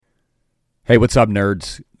Hey, what's up,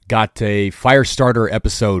 nerds? Got a fire starter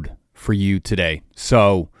episode for you today.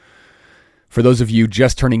 So, for those of you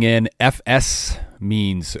just turning in, FS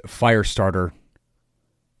means fire starter.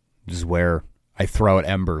 This is where I throw out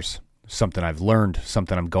embers, something I've learned,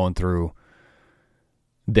 something I'm going through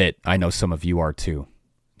that I know some of you are too.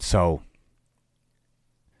 So,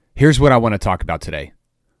 here's what I want to talk about today.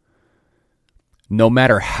 No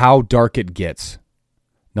matter how dark it gets,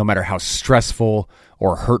 no matter how stressful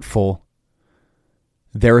or hurtful,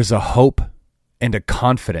 there is a hope and a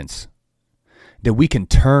confidence that we can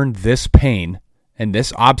turn this pain and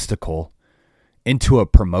this obstacle into a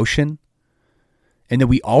promotion, and that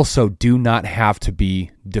we also do not have to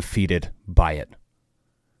be defeated by it.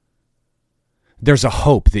 There's a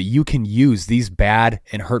hope that you can use these bad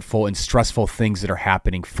and hurtful and stressful things that are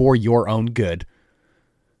happening for your own good.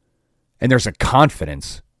 And there's a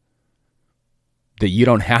confidence that you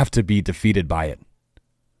don't have to be defeated by it.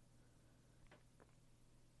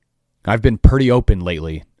 I've been pretty open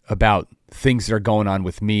lately about things that are going on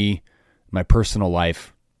with me, my personal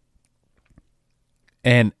life.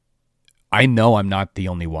 And I know I'm not the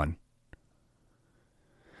only one.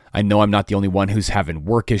 I know I'm not the only one who's having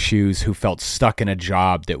work issues, who felt stuck in a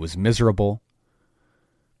job that was miserable.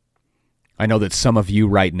 I know that some of you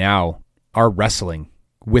right now are wrestling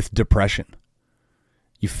with depression.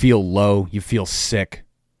 You feel low, you feel sick.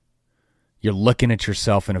 You're looking at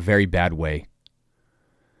yourself in a very bad way.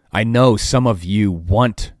 I know some of you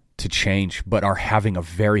want to change, but are having a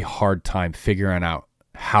very hard time figuring out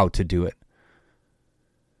how to do it.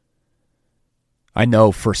 I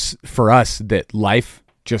know for us that life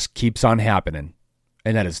just keeps on happening,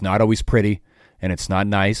 and that it's not always pretty, and it's not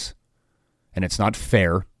nice, and it's not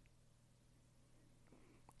fair.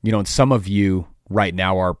 You know, and some of you right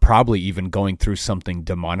now are probably even going through something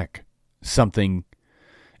demonic, something,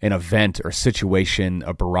 an event or situation,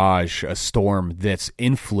 a barrage, a storm that's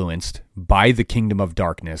influenced by the kingdom of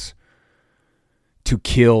darkness to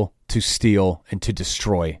kill, to steal, and to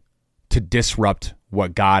destroy, to disrupt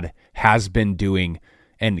what God has been doing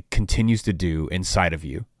and continues to do inside of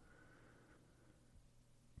you.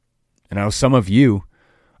 And I know some of you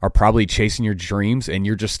are probably chasing your dreams and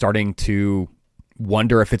you're just starting to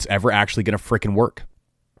wonder if it's ever actually going to freaking work.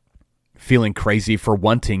 Feeling crazy for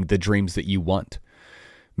wanting the dreams that you want.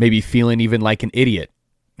 Maybe feeling even like an idiot.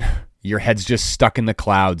 Your head's just stuck in the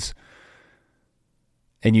clouds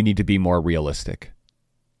and you need to be more realistic.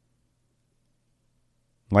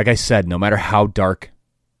 Like I said, no matter how dark,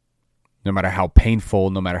 no matter how painful,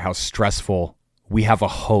 no matter how stressful, we have a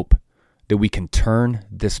hope that we can turn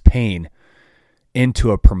this pain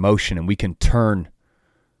into a promotion and we can turn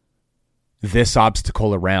this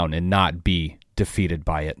obstacle around and not be defeated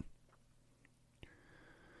by it.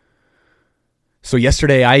 So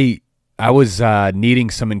yesterday, I was needing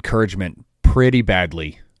some encouragement pretty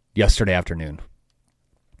badly yesterday afternoon.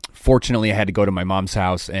 Fortunately, I had to go to my mom's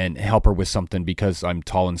house and help her with something because I'm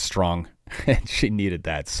tall and strong, and she needed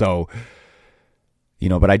that. So,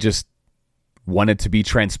 but I just wanted to be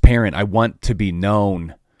transparent. I want to be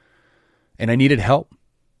known, and I needed help.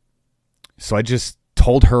 So I just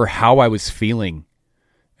told her how I was feeling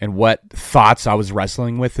and what thoughts I was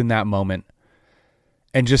wrestling with in that moment,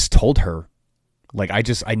 and just told her,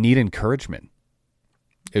 I need encouragement.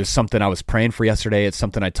 It was something I was praying for yesterday. It's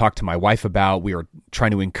something I talked to my wife about. We were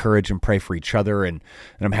trying to encourage and pray for each other, and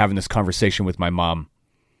I'm having this conversation with my mom.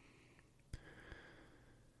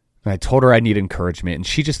 And I told her I need encouragement, and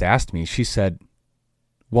she just asked me, she said,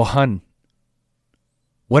 well, hun,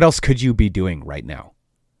 what else could you be doing right now?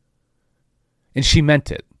 And she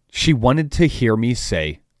meant it. She wanted to hear me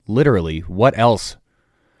say, literally, what else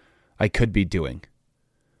I could be doing.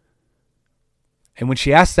 And when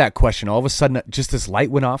she asked that question, all of a sudden, just this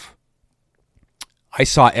light went off. I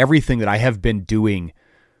saw everything that I have been doing,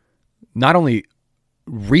 not only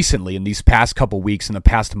recently in these past couple weeks, in the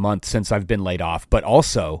past month since I've been laid off, but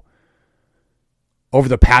also over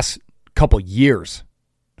the past couple years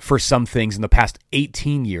for some things, in the past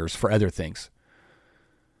 18 years for other things.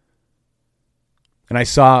 And I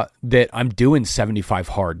saw that I'm doing 75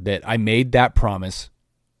 hard, that I made that promise,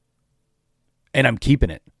 and I'm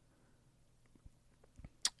keeping it.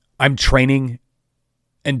 I'm training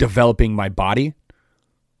and developing my body.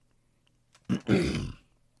 I'm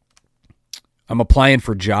applying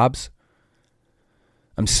for jobs.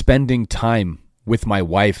 I'm spending time with my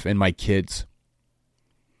wife and my kids.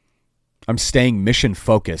 I'm staying mission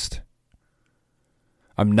focused.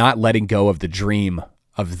 I'm not letting go of the dream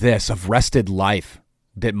of rested life,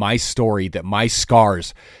 that my story, that my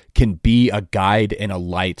scars can be a guide and a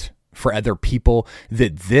light for other people,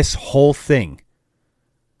 that this whole thing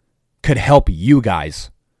could help you guys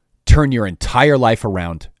turn your entire life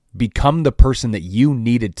around, become the person that you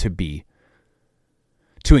needed to be,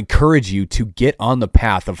 to encourage you to get on the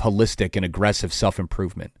path of holistic and aggressive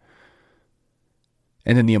self-improvement.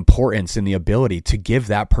 And then the importance and the ability to give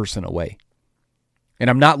that person away. And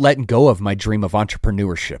I'm not letting go of my dream of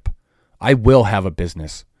entrepreneurship. I will have a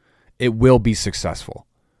business. It will be successful.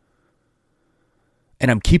 And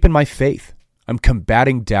I'm keeping my faith. I'm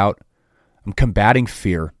combating doubt. I'm combating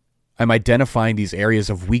fear. I'm identifying these areas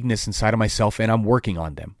of weakness inside of myself, and I'm working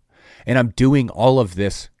on them. And I'm doing all of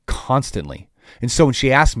this constantly. And so when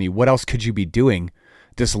she asked me, what else could you be doing?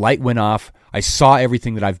 This light went off. I saw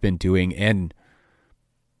everything that I've been doing, and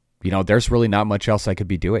there's really not much else I could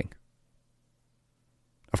be doing.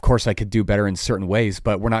 Of course, I could do better in certain ways,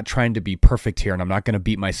 but we're not trying to be perfect here, and I'm not going to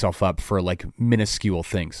beat myself up for minuscule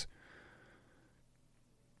things.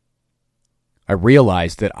 I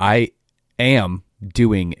realized that I am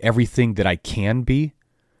doing everything that I can be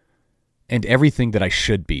and everything that I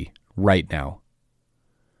should be right now.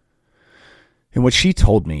 And what she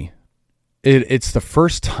told me, it's the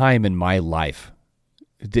first time in my life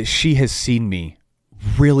that she has seen me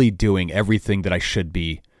really doing everything that I should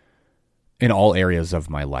be in all areas of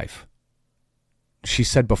my life. She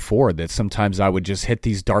said before that sometimes I would just hit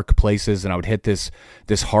these dark places and I would hit this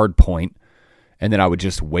hard point, and then I would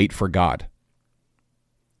just wait for God.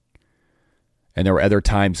 And there were other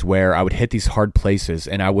times where I would hit these hard places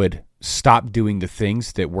and I would stop doing the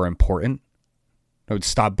things that were important. I would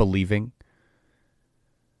stop believing.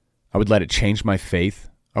 I would let it change my faith.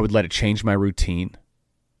 I would let it change my routine.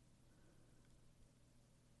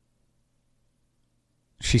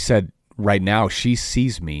 She said right now she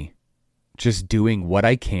sees me just doing what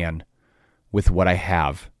I can with what I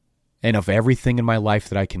have. And of everything in my life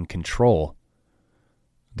that I can control,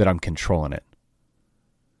 that I'm controlling it.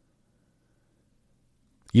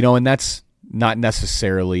 And that's not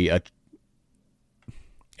necessarily an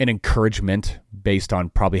encouragement based on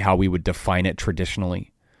probably how we would define it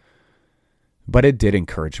traditionally. But it did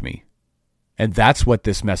encourage me. And that's what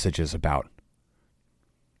this message is about.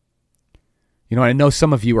 I know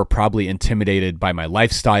some of you are probably intimidated by my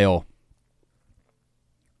lifestyle.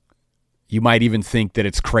 You might even think that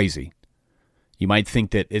it's crazy. You might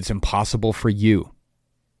think that it's impossible for you.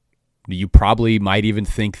 You probably might even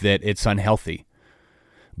think that it's unhealthy.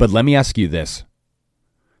 But let me ask you this.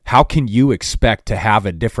 How can you expect to have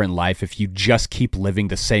a different life if you just keep living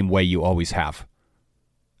the same way you always have?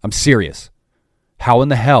 I'm serious. How in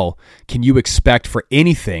the hell can you expect for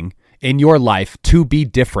anything in your life to be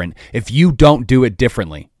different if you don't do it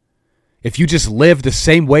differently? If you just live the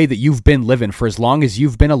same way that you've been living for as long as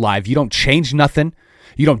you've been alive, you don't change nothing,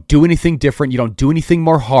 you don't do anything different, you don't do anything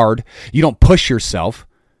more hard, you don't push yourself,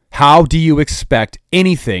 how do you expect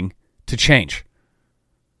anything to change?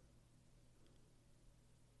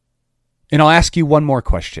 And I'll ask you one more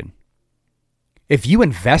question. If you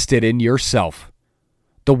invested in yourself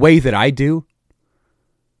the way that I do,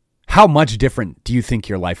 how much different do you think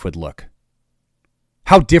your life would look?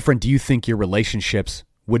 How different do you think your relationships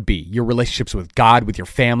would be? Your relationships with God, with your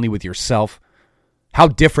family, with yourself? How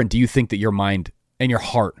different do you think that your mind and your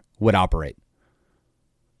heart would operate?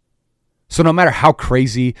 So no matter how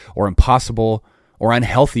crazy or impossible or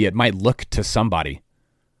unhealthy it might look to somebody,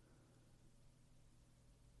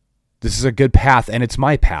 this is a good path, and it's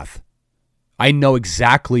my path. I know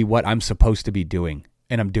exactly what I'm supposed to be doing,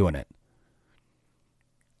 and I'm doing it.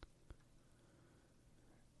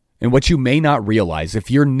 And what you may not realize, if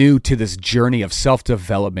you're new to this journey of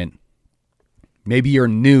self-development, maybe you're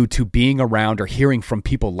new to being around or hearing from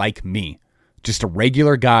people like me, just a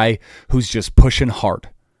regular guy who's just pushing hard.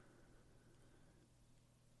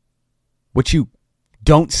 What you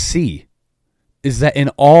don't see is that in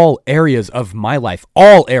all areas of my life,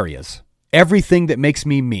 all areas, everything that makes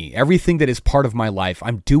me me, everything that is part of my life,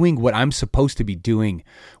 I'm doing what I'm supposed to be doing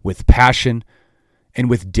with passion and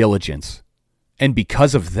with diligence. And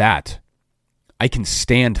because of that, I can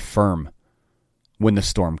stand firm when the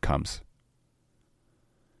storm comes.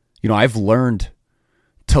 I've learned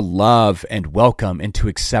to love and welcome and to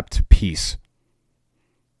accept peace.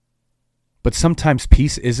 But sometimes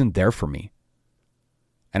peace isn't there for me.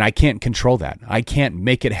 And I can't control that. I can't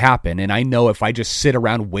make it happen. And I know if I just sit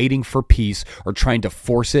around waiting for peace or trying to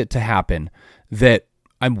force it to happen, that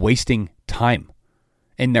I'm wasting time.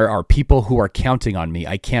 And there are people who are counting on me.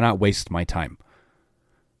 I cannot waste my time.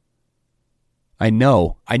 I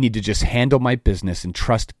know I need to just handle my business and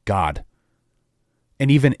trust God. And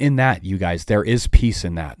even in that, you guys, there is peace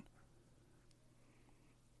in that.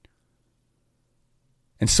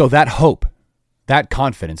 And so that hope, that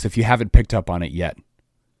confidence, if you haven't picked up on it yet,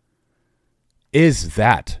 is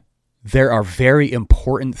that there are very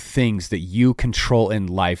important things that you control in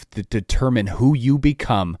life that determine who you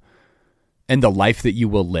become and the life that you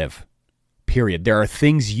will live. Period. There are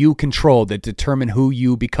things you control that determine who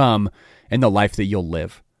you become and the life that you'll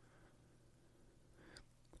live.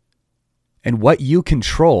 And what you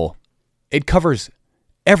control, it covers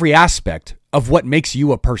every aspect of what makes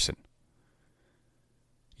you a person.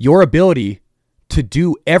 Your ability to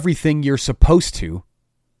do everything you're supposed to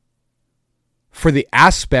for the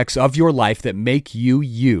aspects of your life that make you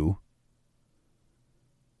you,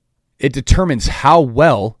 it determines how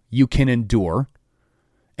well you can endure,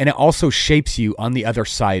 and it also shapes you on the other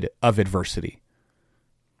side of adversity.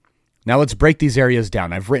 Now let's break these areas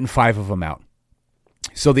down. I've written 5 of them out.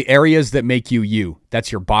 So the areas that make you you,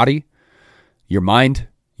 that's your body, your mind,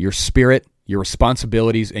 your spirit, your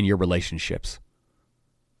responsibilities, and your relationships.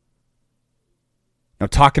 Now,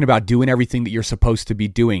 talking about doing everything that you're supposed to be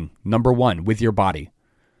doing, number 1, with your body.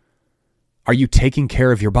 Are you taking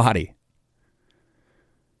care of your body?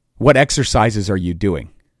 What exercises are you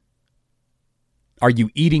doing? Are you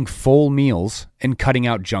eating full meals and cutting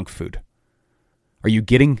out junk food? Are you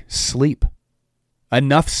getting sleep?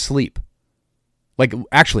 Enough sleep?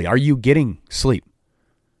 Actually, are you getting sleep?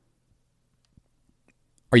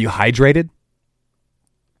 Are you hydrated?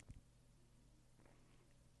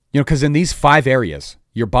 Because in these 5 areas,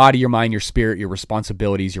 your body, your mind, your spirit, your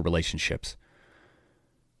responsibilities, your relationships,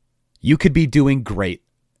 you could be doing great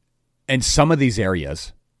in some of these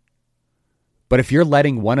areas. But if you're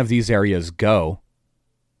letting one of these areas go,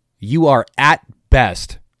 you are at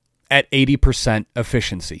best at 80%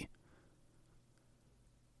 efficiency.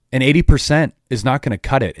 And 80% is not going to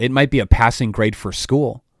cut it. It might be a passing grade for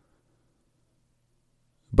school,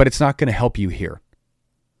 but it's not going to help you here.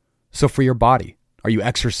 So for your body, are you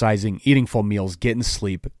exercising, eating full meals, getting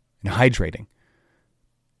sleep, and hydrating?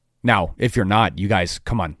 Now, if you're not, you guys,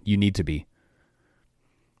 come on, you need to be.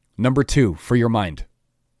 Number 2, for your mind.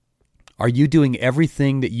 Are you doing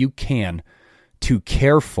everything that you can to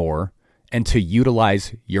care for and to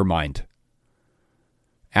utilize your mind?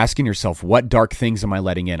 Asking yourself, what dark things am I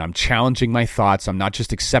letting in? I'm challenging my thoughts. I'm not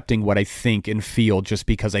just accepting what I think and feel just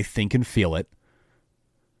because I think and feel it.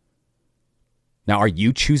 Now, are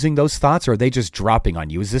you choosing those thoughts, or are they just dropping on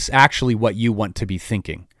you? Is this actually what you want to be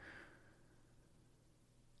thinking?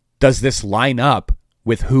 Does this line up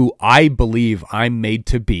with who I believe I'm made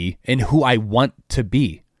to be and who I want to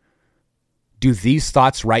be? Do these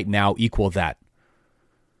thoughts right now equal that?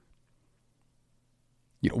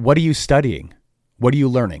 What are you studying? What are you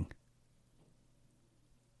learning?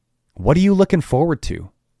 What are you looking forward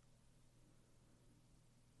to?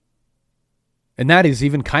 And that is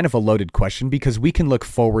even kind of a loaded question, because we can look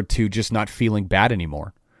forward to just not feeling bad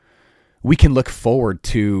anymore. We can look forward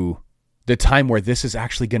to the time where this is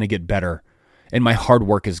actually going to get better and my hard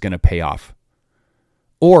work is going to pay off.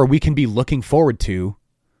 Or we can be looking forward to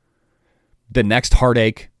the next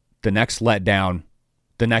heartache, the next letdown,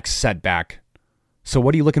 the next setback. So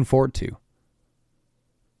what are you looking forward to?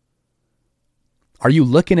 Are you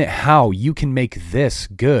looking at how you can make this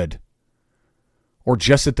good, or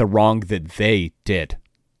just at the wrong that they did?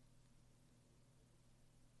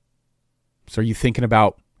 So are you thinking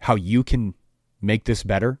about how you can make this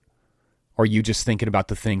better? Or are you just thinking about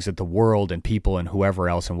the things that the world and people and whoever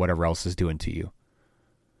else and whatever else is doing to you?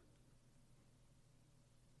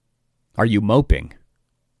 Are you moping?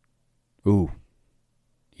 Ooh,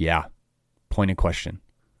 yeah. Pointed question.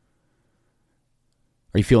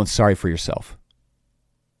 Are you feeling sorry for yourself?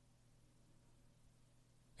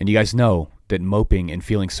 And you guys know that moping and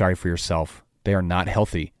feeling sorry for yourself, they are not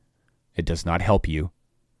healthy. It does not help you.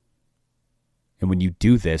 And when you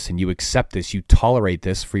do this and you accept this, you tolerate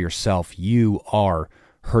this for yourself, you are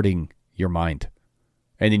hurting your mind.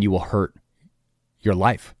 And then you will hurt your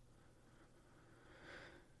life.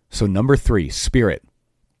 So number 3, spirit.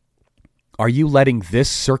 Are you letting this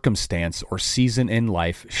circumstance or season in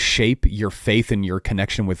life shape your faith and your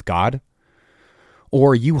connection with God?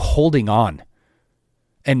 Or are you holding on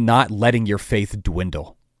and not letting your faith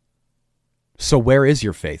dwindle? So where is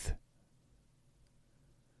your faith?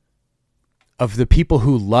 Of the people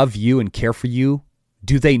who love you and care for you,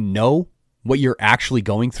 do they know what you're actually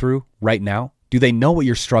going through right now? Do they know what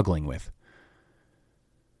you're struggling with?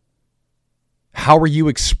 How are you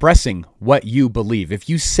expressing what you believe? If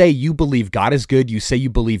you say you believe God is good, you say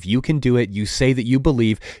you believe you can do it, you say that you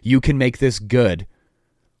believe you can make this good,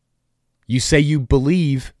 you say you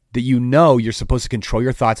believe that you know you're supposed to control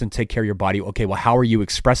your thoughts and take care of your body. Okay, well, how are you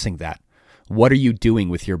expressing that? What are you doing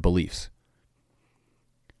with your beliefs?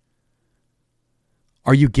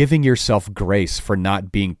 Are you giving yourself grace for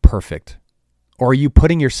not being perfect? Or are you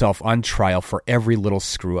putting yourself on trial for every little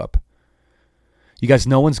screw up? You guys,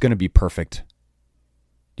 no one's going to be perfect.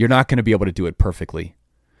 You're not going to be able to do it perfectly.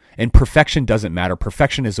 And perfection doesn't matter.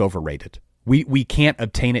 Perfection is overrated. We can't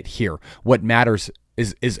obtain it here. What matters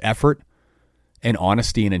is effort and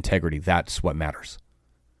honesty and integrity. That's what matters.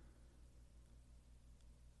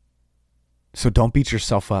 So don't beat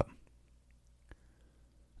yourself up.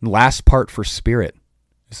 And last part for spirit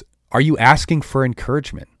is, are you asking for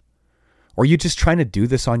encouragement? Or are you just trying to do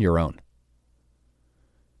this on your own?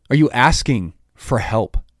 Are you asking for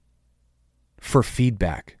help, for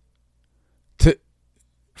feedback,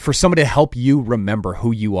 for somebody to help you remember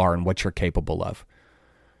who you are and what you're capable of?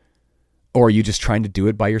 Or are you just trying to do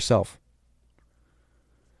it by yourself?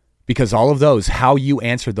 Because all of those, how you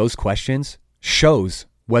answer those questions, shows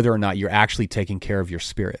whether or not you're actually taking care of your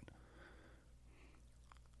spirit.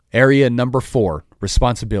 Area number 4,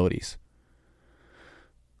 responsibilities.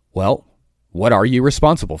 Well, what are you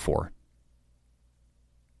responsible for?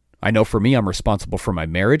 I know for me, I'm responsible for my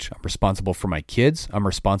marriage. I'm responsible for my kids. I'm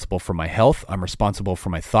responsible for my health. I'm responsible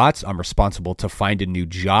for my thoughts. I'm responsible to find a new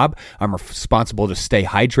job. I'm responsible to stay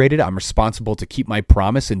hydrated. I'm responsible to keep my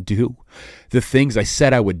promise and do the things I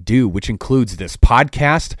said I would do, which includes this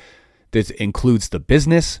podcast. This includes the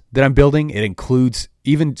business that I'm building. It includes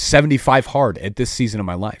even 75 hard at this season of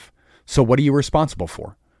my life. So what are you responsible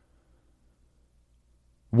for?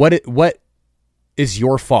 What is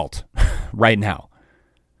your fault right now?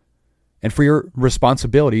 And for your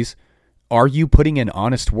responsibilities, are you putting in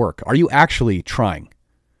honest work? Are you actually trying?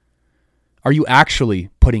 Are you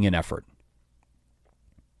actually putting in effort?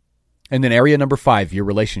 And then area number 5, your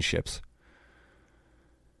relationships.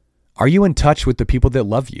 Are you in touch with the people that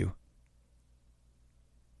love you?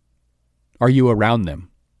 Are you around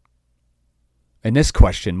them? And this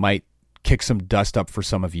question might kick some dust up for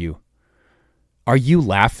some of you. Are you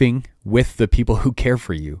laughing with the people who care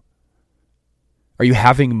for you? Are you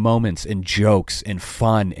having moments and jokes and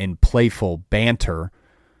fun and playful banter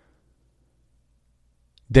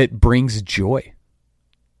that brings joy?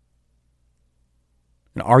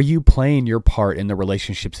 And are you playing your part in the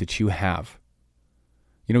relationships that you have?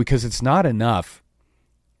 You know, because it's not enough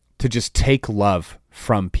to just take love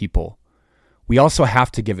from people. We also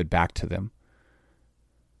have to give it back to them.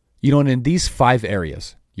 You know, and in these 5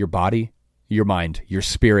 areas, your body, your mind, your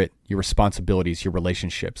spirit, your responsibilities, your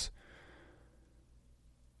relationships,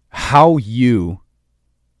 how you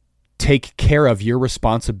take care of your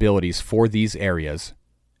responsibilities for these areas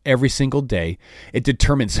every single day, it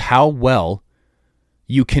determines how well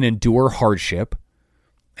you can endure hardship,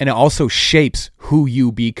 and it also shapes who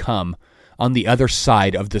you become on the other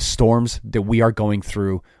side of the storms that we are going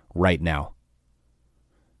through right now.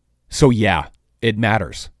 So yeah, it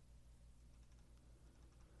matters.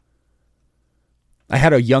 I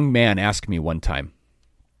had a young man ask me one time.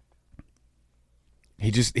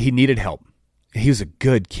 He needed help. He was a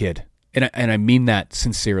good kid. And I mean that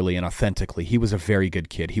sincerely and authentically. He was a very good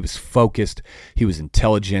kid. He was focused. He was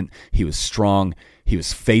intelligent. He was strong. He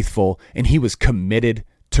was faithful. And he was committed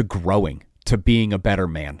to growing, to being a better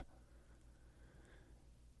man.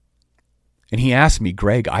 And he asked me,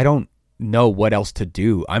 Greg, I don't know what else to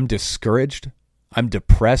do. I'm discouraged. I'm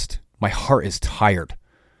depressed. My heart is tired.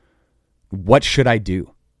 What should I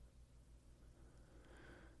do?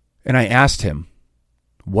 And I asked him,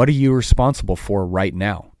 what are you responsible for right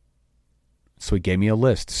now? So he gave me a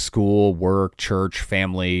list: school, work, church,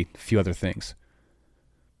 family, a few other things.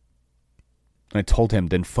 And I told him,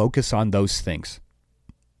 then focus on those things.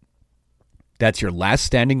 That's your last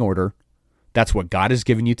standing order. That's what God has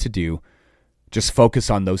given you to do. Just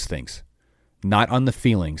focus on those things. Not on the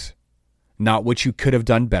feelings. Not what you could have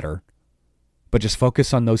done better. But just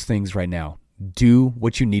focus on those things right now. Do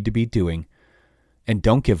what you need to be doing. And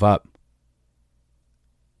don't give up.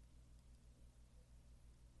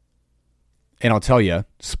 And I'll tell you,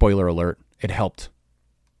 spoiler alert, it helped.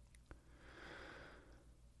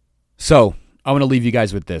 So, I want to leave you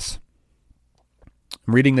guys with this.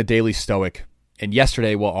 I'm reading the Daily Stoic, and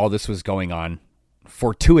yesterday, while all this was going on,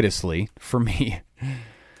 fortuitously, for me,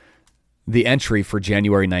 the entry for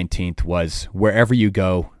January 19th was, wherever you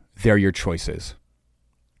go, there your choices.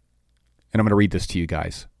 And I'm going to read this to you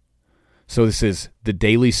guys. So this is the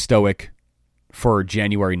Daily Stoic for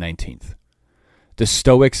January 19th. The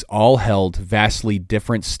Stoics all held vastly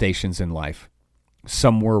different stations in life.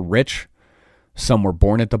 Some were rich, some were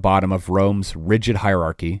born at the bottom of Rome's rigid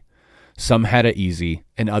hierarchy, some had it easy,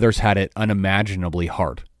 and others had it unimaginably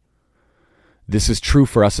hard. This is true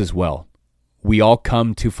for us as well. We all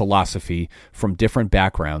come to philosophy from different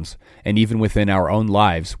backgrounds, and even within our own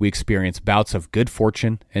lives, we experience bouts of good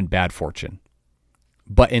fortune and bad fortune.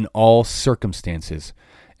 But in all circumstances,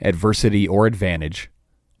 adversity or advantage,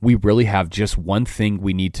 we really have just one thing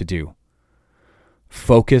we need to do.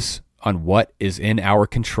 Focus on what is in our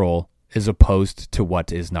control as opposed to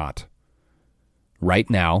what is not. Right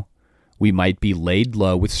now, we might be laid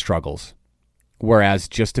low with struggles, whereas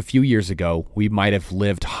just a few years ago, we might have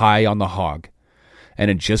lived high on the hog. And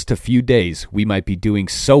in just a few days, we might be doing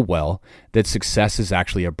so well that success is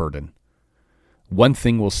actually a burden. One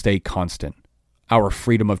thing will stay constant: our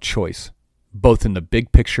freedom of choice, both in the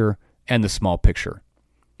big picture and the small picture.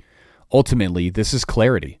 Ultimately, this is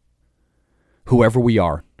clarity. Whoever we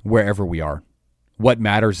are, wherever we are, what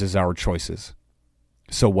matters is our choices.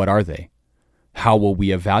 So what are they? How will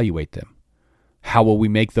we evaluate them? How will we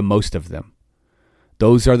make the most of them?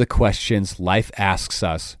 Those are the questions life asks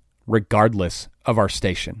us, regardless of our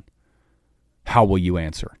station. How will you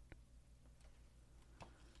answer?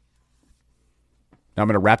 Now I'm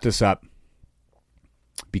going to wrap this up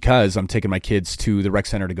because I'm taking my kids to the rec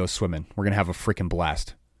center to go swimming. We're going to have a freaking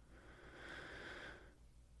blast.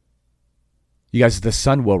 You guys, the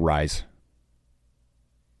sun will rise.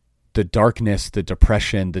 The darkness, the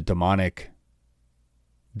depression, the demonic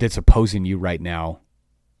that's opposing you right now,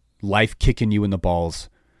 life kicking you in the balls,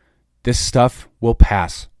 this stuff will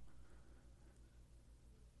pass.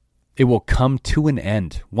 It will come to an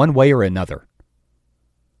end, one way or another.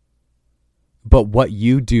 But what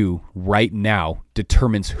you do right now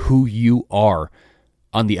determines who you are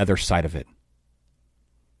on the other side of it.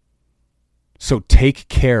 So take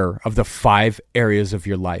care of the 5 areas of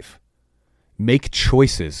your life. Make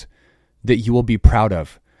choices that you will be proud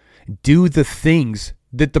of. Do the things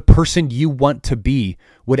that the person you want to be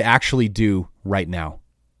would actually do right now.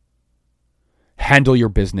 Handle your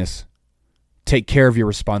business. Take care of your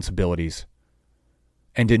responsibilities.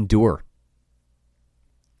 And endure.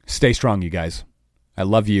 Stay strong, you guys. I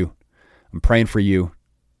love you. I'm praying for you.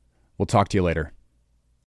 We'll talk to you later.